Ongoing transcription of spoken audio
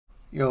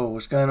Yo,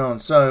 what's going on?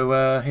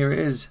 So here it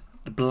is,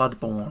 the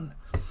Bloodborne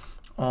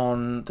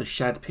on the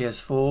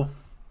SHADPS4.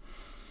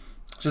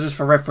 So just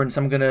for reference,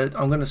 I'm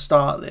gonna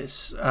start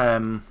this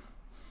from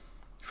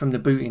the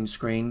booting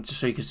screen, just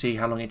so you can see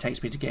how long it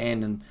takes me to get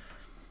in and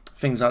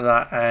things like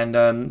that.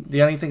 And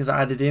the only things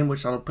I added in,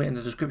 which I'll put in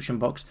the description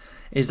box,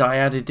 is that I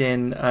added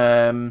in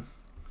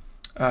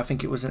I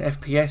think it was an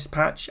FPS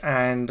patch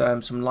and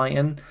some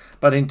lighting,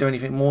 but I didn't do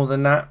anything more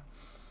than that.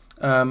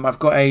 I've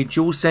got a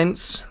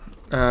DualSense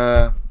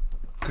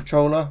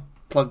controller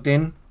plugged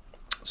in,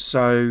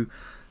 so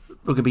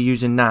we're going to be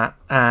using that,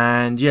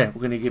 and yeah, we're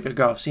going to give it a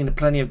go. I've seen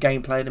plenty of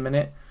gameplay in a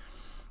minute,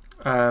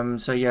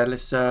 so yeah,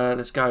 let's go.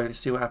 Let's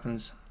see what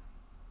happens.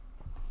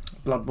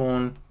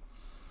 Bloodborne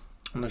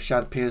on the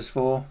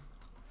SHADPS4.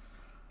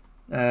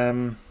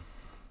 Yeah,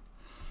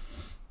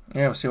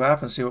 we'll see what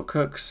happens, see what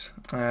cooks,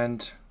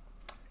 and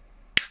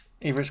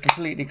either it's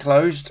completely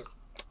closed.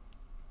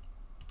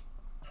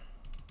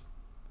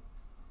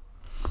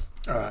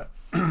 All right.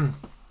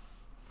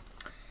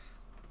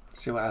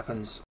 See what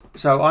happens.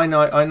 So I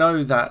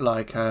know that,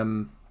 like, I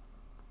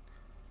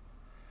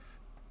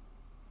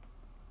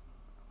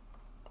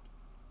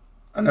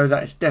know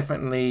that it's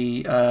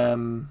definitely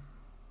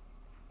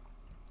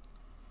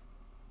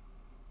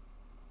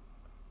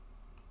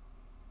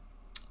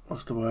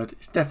what's the word?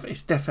 It's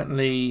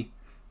definitely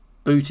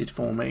booted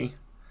for me.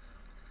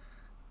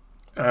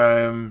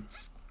 But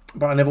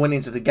I never went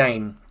into the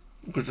game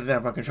because I didn't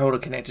have my controller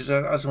connected,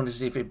 so I just wanted to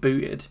see if it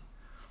booted.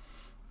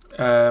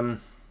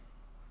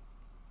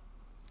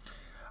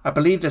 I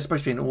believe there's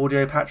supposed to be an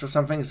audio patch or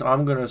something, so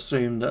I'm going to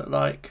assume that,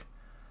 like,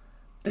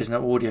 there's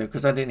no audio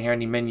because I didn't hear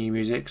any menu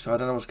music, so I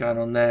don't know what's going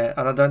on there.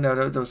 And I don't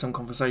know, there was some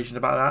conversation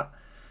about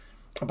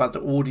that, about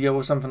the audio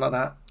or something like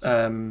that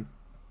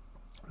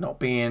not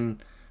being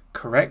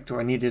correct, or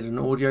I needed an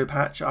audio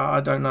patch.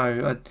 I don't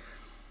know.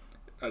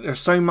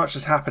 There's so much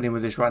that's happening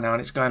with this right now,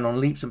 and it's going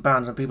on leaps and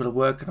bounds, and people are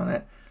working on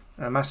it.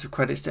 Massive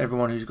credits to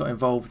everyone who's got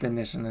involved in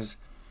this and has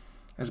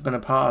been a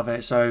part of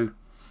it. So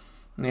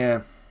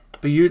yeah.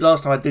 But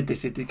last time I did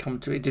this, it did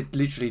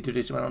literally do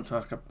this. It went onto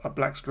like a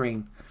black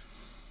screen,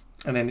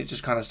 and then it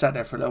just kind of sat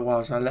there for a little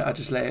while. So I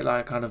just let it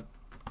like kind of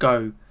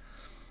go.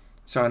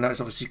 So I know it's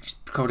obviously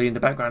probably in the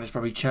background. It's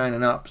probably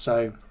churning up.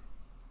 So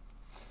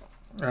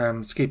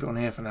let's keep it on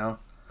here for now,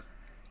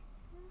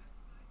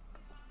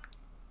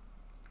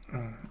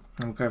 and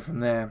we'll go from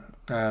there.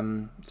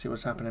 See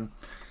what's happening.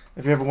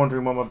 If you're ever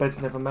wondering why my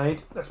bed's never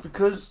made, that's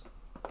because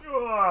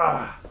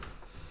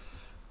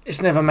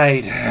it's never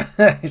made.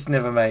 It's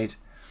never made.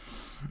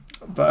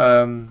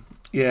 But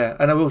yeah,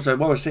 and also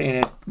while we're sitting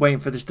here waiting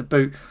for this to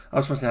boot, I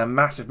just want to say a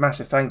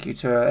massive thank you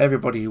to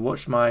everybody who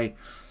watched my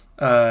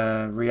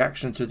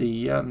reaction to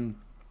the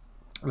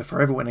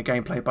Forever Winner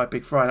gameplay by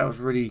Big Fry. That was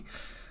really,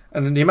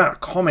 and the amount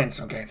of comments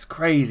I'm getting is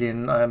crazy.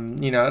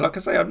 And you know, like I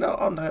say, I'm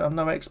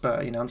no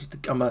expert. You know,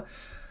 I'm a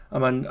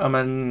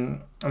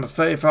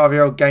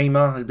 35-year-old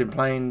gamer who's been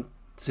playing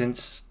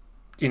since,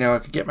 you know, I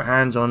could get my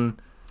hands on,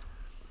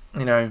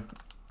 you know.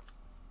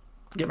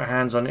 Get my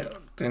hands on it,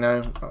 you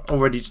know,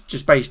 already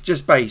just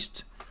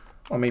based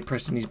on me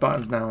pressing these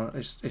buttons now.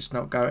 It's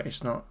not going.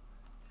 It's not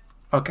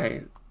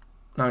okay.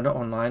 No, not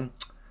online.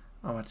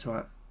 Oh, that's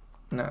right.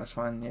 No, that's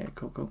fine. Yeah,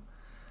 cool.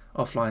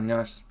 Offline,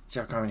 nice.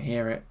 See, I can't even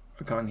hear it.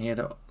 I can't hear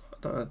the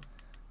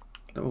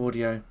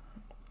audio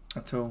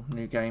at all.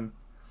 New game.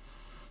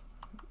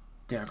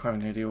 Yeah, I can't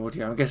even hear the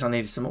audio. I guess I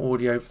needed some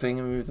audio thing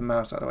and move the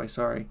mouse out of the way.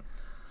 Sorry.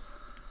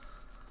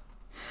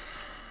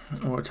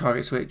 Or a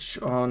target switch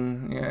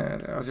on. Yeah,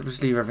 I'll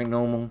just leave everything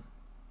normal.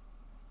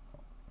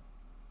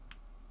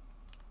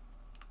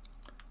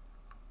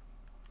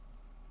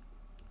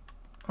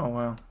 Oh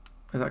wow,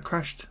 is that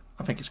crashed?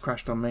 I think it's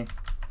crashed on me.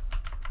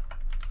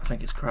 I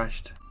think it's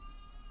crashed.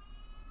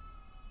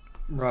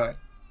 Right,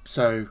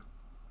 so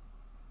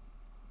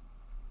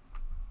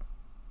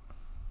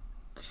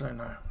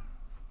no.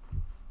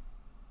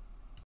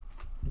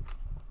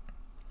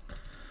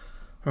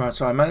 Right,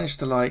 so I managed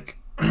to, like,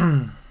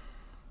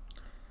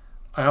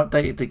 I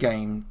updated the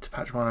game to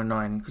patch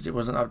 109 because it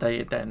wasn't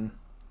updated then.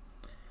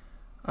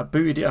 I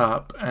booted it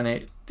up and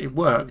it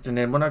worked, and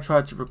then when I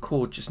tried to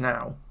record just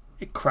now,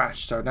 it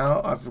crashed. So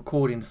now I've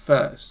recording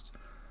first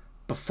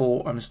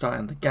before I'm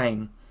starting the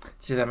game to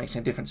see if that makes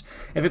any difference.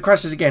 If it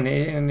crashes again,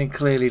 and then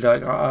clearly,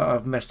 like,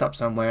 I've messed up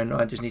somewhere and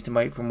I just need to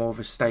wait for more of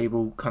a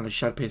stable kind of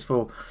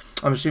SHADPS4.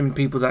 I'm assuming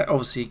people that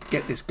obviously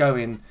get this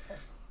going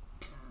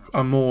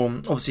are more,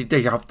 obviously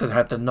they have to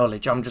have the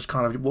knowledge. I'm just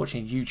kind of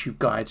watching YouTube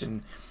guides,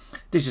 and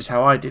this is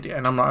how I did it,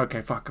 and I'm like,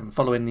 okay, fuck, I'm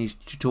following these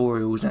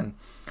tutorials and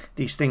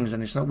these things,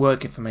 and it's not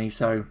working for me.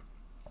 So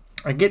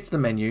I get to the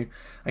menu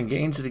and get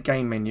into the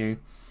game menu,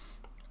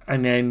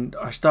 and then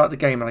I start the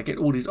game and I get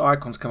all these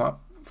icons come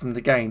up from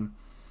the game,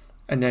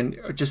 and then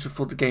just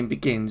before the game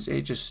begins,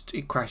 it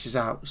crashes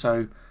out.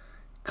 So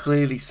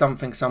clearly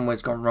something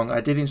somewhere's gone wrong. I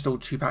did install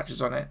 2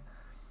 patches on it,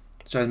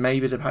 so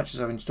maybe the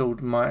patches I've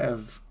installed might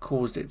have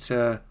caused it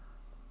to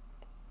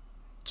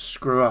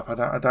screw up.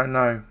 I don't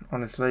know,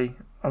 honestly.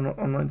 I'm not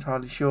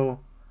entirely sure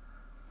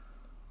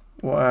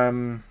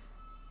what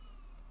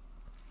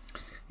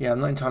Yeah, I'm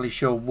not entirely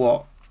sure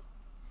what.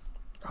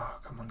 Oh,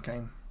 come on,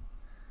 game.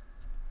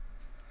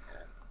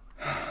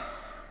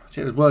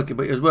 See, it was working,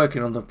 but it was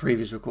working on the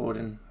previous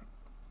recording.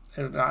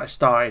 It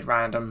started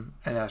random,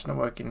 and that's not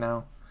working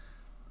now.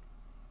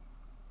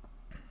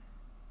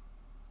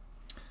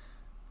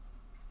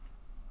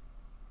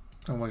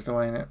 Always the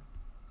way, innit?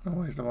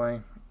 Always the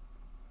way.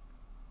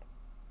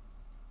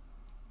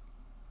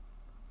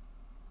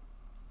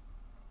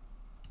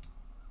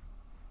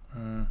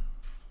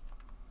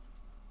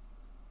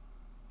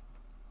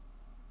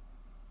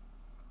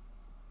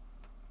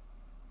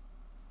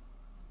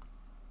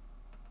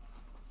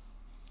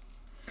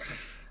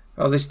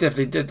 Oh, this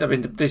definitely did. I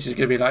mean, this is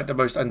going to be like the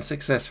most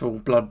unsuccessful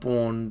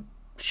Bloodborne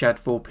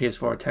SHADPS4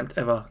 PS4 attempt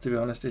ever, to be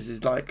honest. This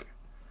is like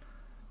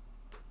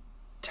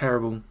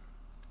terrible.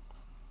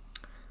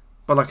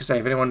 But like I say,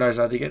 if anyone knows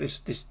how to get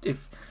this,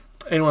 if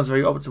anyone's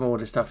very optimal with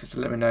this stuff, just to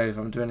let me know if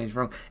I'm doing anything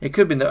wrong. It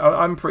could be that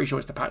I'm pretty sure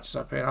it's the patches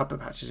I put in. I put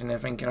patches in there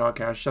thinking, oh,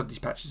 okay, I'll shove these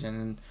patches in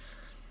and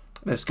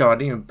let's go. I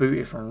didn't even boot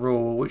it from raw,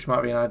 which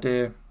might be an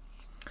idea.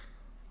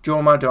 Do you know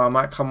what I might do? I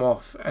might come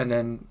off, and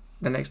then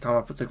the next time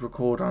I put the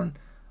record on,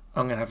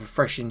 I'm going to have a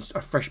fresh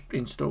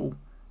install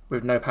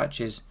with no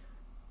patches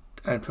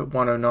and put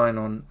 109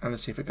 on, and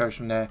let's see if it goes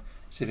from there.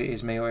 See if it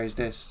is me or is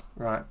this.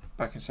 Right,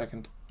 back in a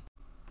second.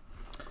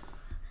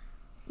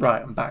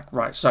 Right, I'm back.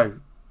 Right, so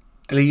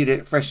deleted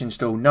it, fresh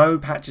install. No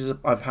patches.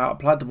 I've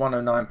applied the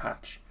 109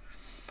 patch.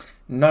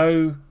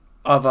 No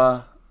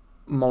other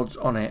mods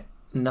on it.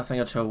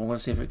 Nothing at all. I want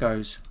to see if it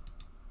goes.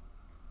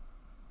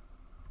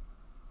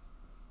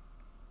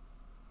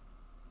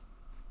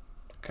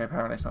 Okay,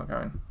 apparently it's not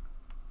going.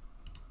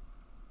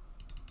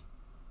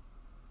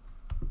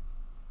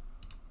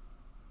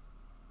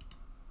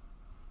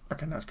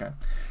 Okay, now it's going.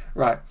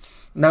 Right.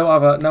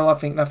 I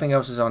think nothing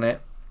else is on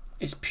it.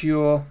 It's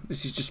pure.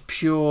 This is just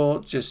pure.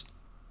 Just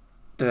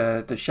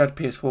the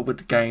SHADPS4 with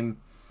the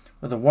game,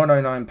 with a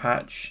 109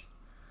 patch.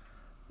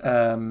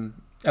 And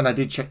I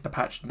did check the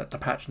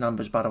patch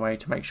numbers, by the way,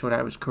 to make sure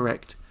that was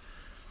correct.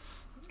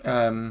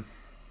 Seeing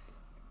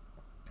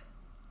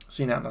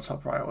that on the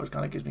top right always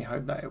kind of gives me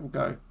hope that it will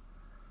go.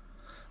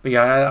 But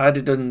yeah, I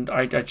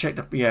checked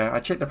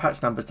the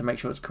patch numbers to make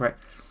sure it's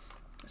correct.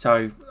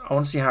 So I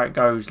want to see how it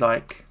goes.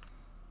 Like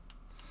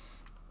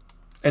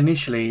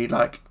initially,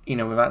 like, you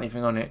know, without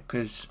anything on it,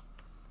 because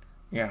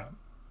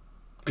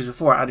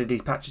before I added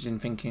these patches in,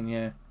 thinking,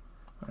 yeah,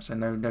 so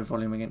no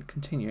volume again.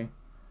 Continue.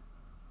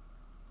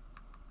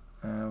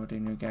 We'll do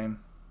new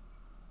game.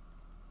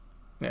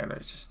 Yeah, no,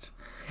 it's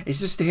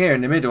just here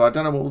in the middle. I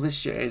don't know what all this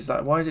shit is.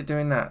 Like, why is it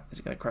doing that? Is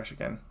it going to crash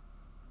again?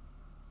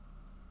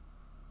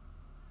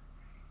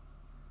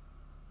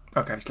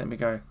 Okay, so let me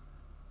go.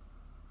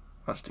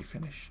 I'll just do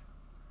finish.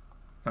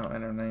 Oh,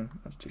 enter name.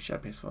 I'll just do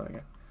SHADPS4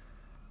 again.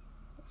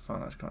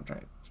 Finance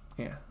contract.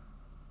 Yeah.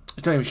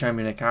 It's not even showing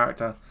me the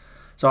character.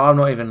 So I'm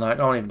not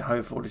even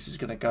hopeful this is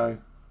going to go.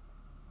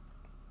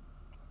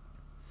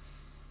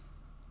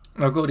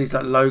 And I've got these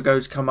like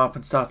logos come up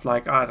and stuff,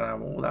 like, I don't know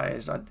what all that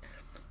is.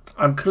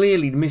 I'm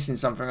clearly missing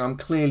something. I'm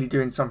clearly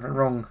doing something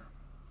wrong.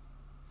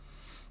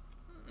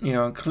 You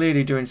know, I'm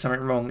clearly doing something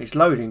wrong. It's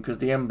loading because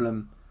the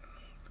emblem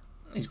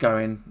is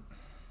going.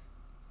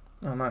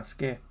 Oh, nice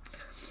gear.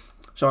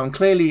 So I'm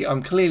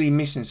clearly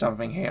missing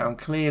something here. I'm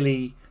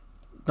clearly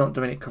not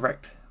doing it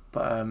correct.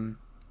 But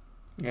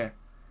yeah,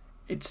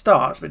 it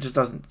starts, but it just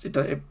doesn't.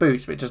 It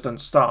boots, but it just doesn't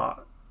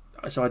start.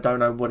 So I don't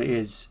know what it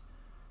is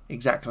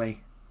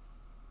exactly.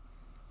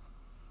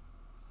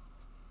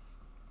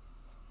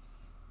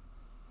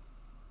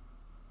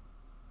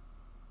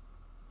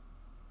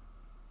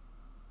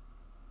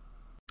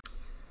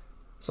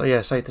 So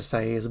yeah, safe to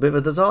say it's a bit of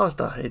a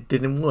disaster. It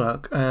didn't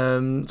work. So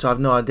I have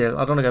no idea. I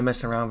don't want to go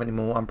messing around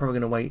anymore. I'm probably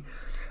going to wait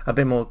a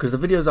bit more, because the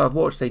videos that I've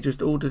watched, they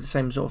just all do the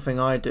same sort of thing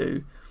I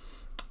do.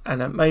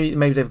 And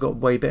maybe they've got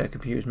way better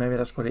computers. Maybe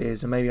that's what it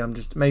is. And maybe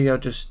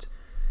I've just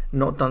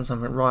not done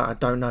something right. I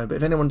don't know. But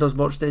if anyone does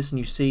watch this and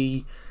you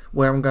see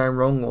where I'm going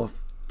wrong, or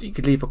if you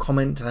could leave a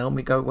comment to help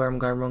me go where I'm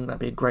going wrong, that'd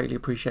be greatly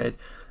appreciated.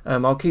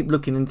 I'll keep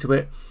looking into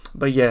it.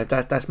 But yeah,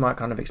 that's my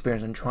kind of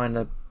experience in trying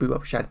to boot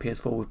up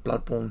SHADPS4 with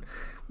Bloodborne,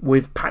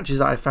 with patches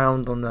that I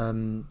found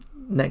on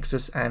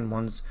Nexus and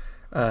ones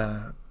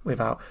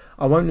without.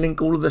 I won't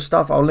link all of the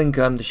stuff. I'll link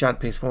the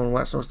SHADPS4 and all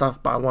that sort of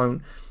stuff, but I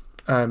won't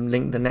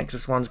link the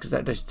Nexus ones, because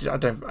I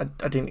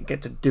didn't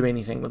get to do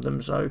anything with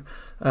them. So,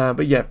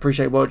 but yeah,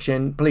 appreciate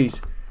watching. Please,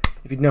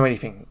 if you know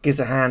anything, give us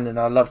a hand, and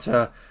I'd love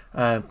to,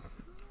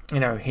 you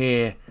know,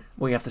 hear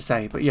what you have to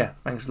say. But yeah,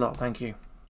 thanks a lot. Thank you.